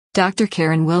Dr.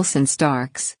 Karen Wilson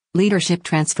Starks, Leadership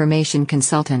Transformation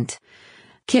Consultant,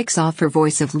 kicks off her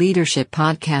Voice of Leadership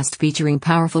podcast featuring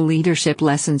powerful leadership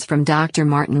lessons from Dr.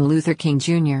 Martin Luther King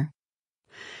Jr.,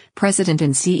 President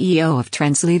and CEO of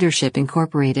TRANSLEADERSHIP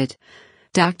Incorporated.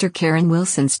 Dr. Karen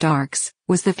Wilson Starks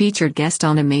was the featured guest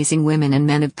on Amazing Women and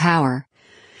Men of Power,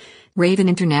 Raven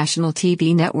International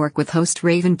TV network, with host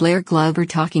Raven Blair Glover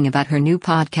talking about her new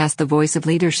podcast The Voice of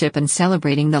Leadership and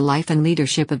celebrating the life and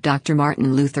leadership of Dr.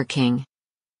 Martin Luther King.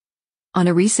 On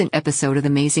a recent episode of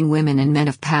Amazing Women and Men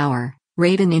of Power,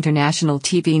 Raven International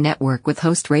TV network, with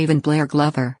host Raven Blair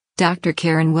Glover, Dr.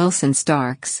 Karen Wilson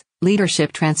Starks,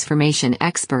 leadership transformation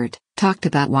expert, talked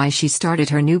about why she started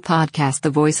her new podcast The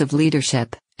Voice of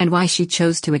Leadership, and why she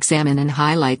chose to examine and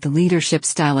highlight the leadership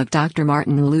style of Dr.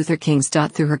 Martin Luther King's.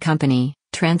 Through her company,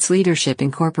 TRANSLEADERSHIP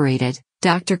Incorporated,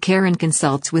 Dr. Karen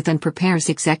consults with and prepares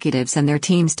executives and their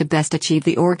teams to best achieve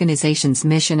the organization's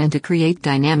mission and to create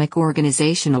dynamic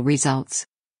organizational results.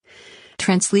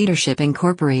 TRANSLEADERSHIP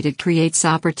Incorporated creates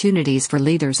opportunities for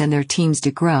leaders and their teams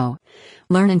to grow,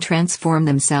 learn and transform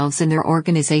themselves and their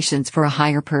organizations for a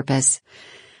higher purpose,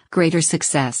 greater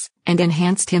success, and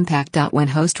enhanced impact. When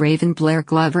host Raven Blair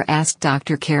Glover asked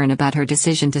Dr. Karen about her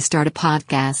decision to start a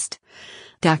podcast,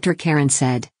 Dr. Karen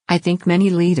said, "I think many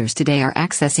leaders today are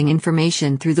accessing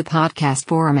information through the podcast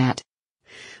format.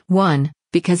 1.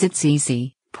 Because it's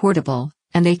easy, portable,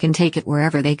 and they can take it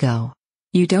wherever they go.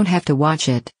 You don't have to watch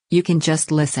it, you can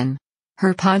just listen."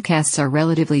 Her podcasts are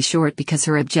relatively short because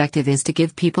her objective is to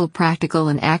give people practical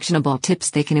and actionable tips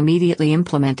they can immediately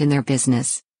implement in their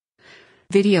business.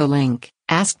 Video link.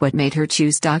 Asked what made her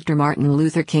choose Dr. Martin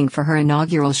Luther King for her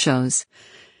inaugural shows,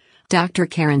 Dr.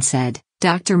 Karen said,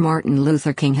 "Dr. Martin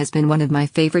Luther King has been one of my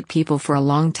favorite people for a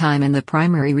long time, and the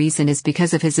primary reason is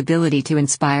because of his ability to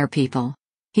inspire people.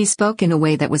 He spoke in a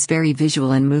way that was very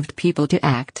visual and moved people to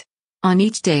act." On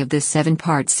each day of this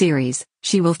 7-part series,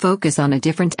 she will focus on a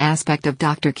different aspect of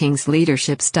Dr. King's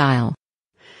leadership style.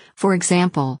 For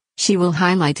example, she will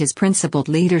highlight his principled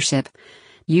leadership,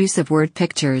 use of word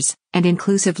pictures, and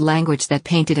inclusive language that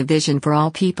painted a vision for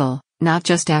all people, not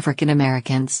just African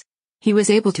Americans. He was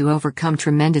able to overcome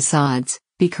tremendous odds,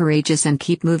 be courageous, and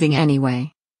keep moving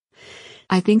anyway.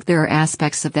 "I think there are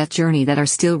aspects of that journey that are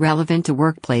still relevant to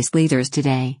workplace leaders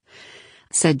today,"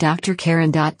 said Dr.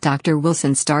 Karen. Dr.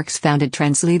 Wilson Starks founded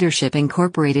TRANSLEADERSHIP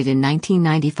Incorporated in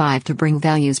 1995 to bring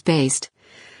values-based,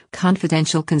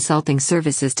 confidential consulting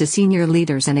services to senior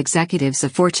leaders and executives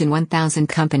of Fortune 1000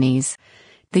 companies,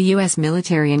 the U.S.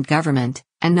 military and government,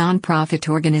 and nonprofit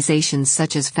organizations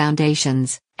such as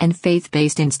foundations and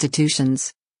faith-based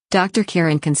institutions. Dr.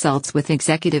 Karen consults with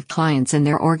executive clients and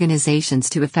their organizations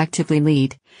to effectively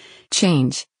lead,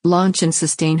 change, launch and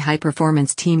sustain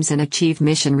high-performance teams and achieve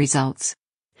mission results.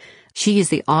 She is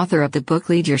the author of the book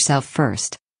Lead Yourself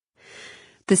First,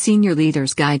 The Senior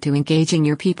Leader's Guide to Engaging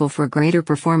Your People for Greater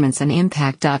Performance and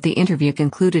Impact. The interview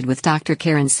concluded with Dr.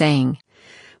 Karen saying,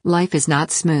 "Life is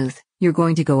not smooth. You're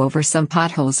going to go over some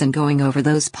potholes, and going over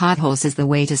those potholes is the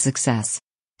way to success."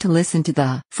 To listen to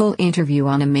the full interview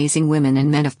on Amazing Women and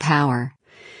Men of Power,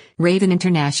 Raven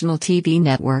International TV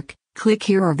network, click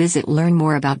here or visit. Learn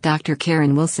more about Dr.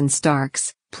 Karen Wilson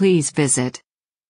Starks, please visit